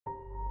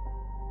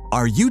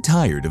Are you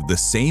tired of the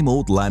same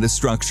old lattice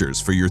structures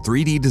for your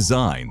 3D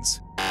designs?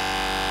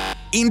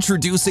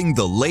 Introducing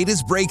the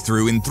latest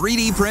breakthrough in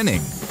 3D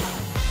printing,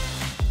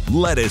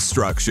 lattice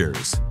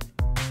structures.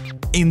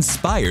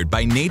 Inspired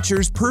by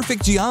nature's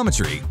perfect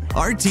geometry,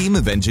 our team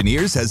of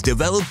engineers has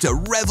developed a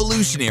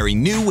revolutionary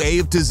new way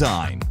of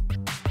design.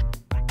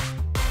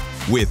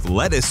 With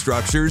lattice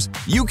structures,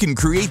 you can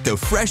create the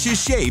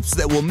freshest shapes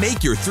that will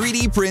make your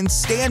 3D prints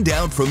stand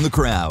out from the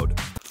crowd.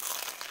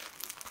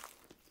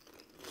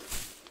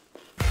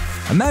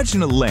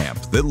 Imagine a lamp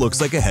that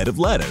looks like a head of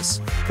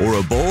lettuce, or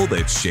a bowl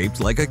that's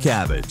shaped like a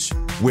cabbage.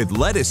 With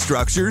lattice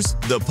structures,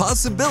 the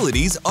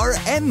possibilities are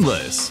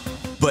endless.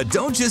 But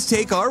don't just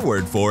take our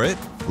word for it.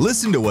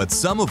 Listen to what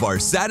some of our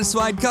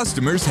satisfied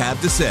customers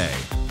have to say.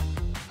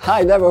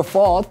 I never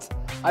thought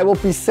I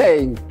would be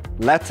saying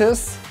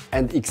lattice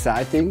and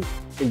exciting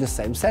in the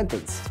same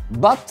sentence.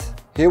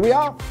 But here we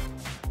are.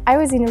 I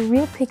was in a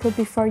real pickle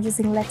before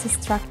using lattice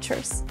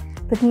structures,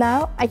 but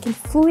now I can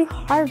fully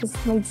harvest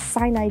my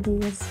design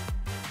ideas.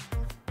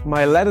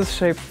 My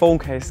lattice-shaped phone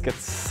case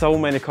gets so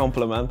many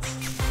compliments.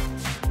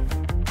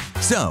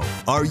 So,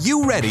 are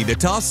you ready to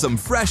toss some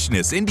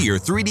freshness into your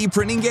 3D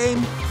printing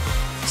game?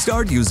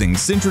 Start using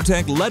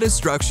Sintratec lattice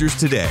structures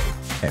today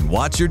and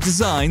watch your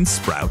design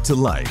sprout to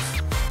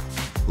life.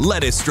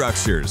 Lattice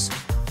structures,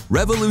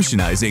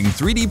 revolutionizing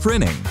 3D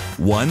printing,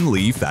 one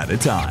leaf at a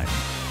time.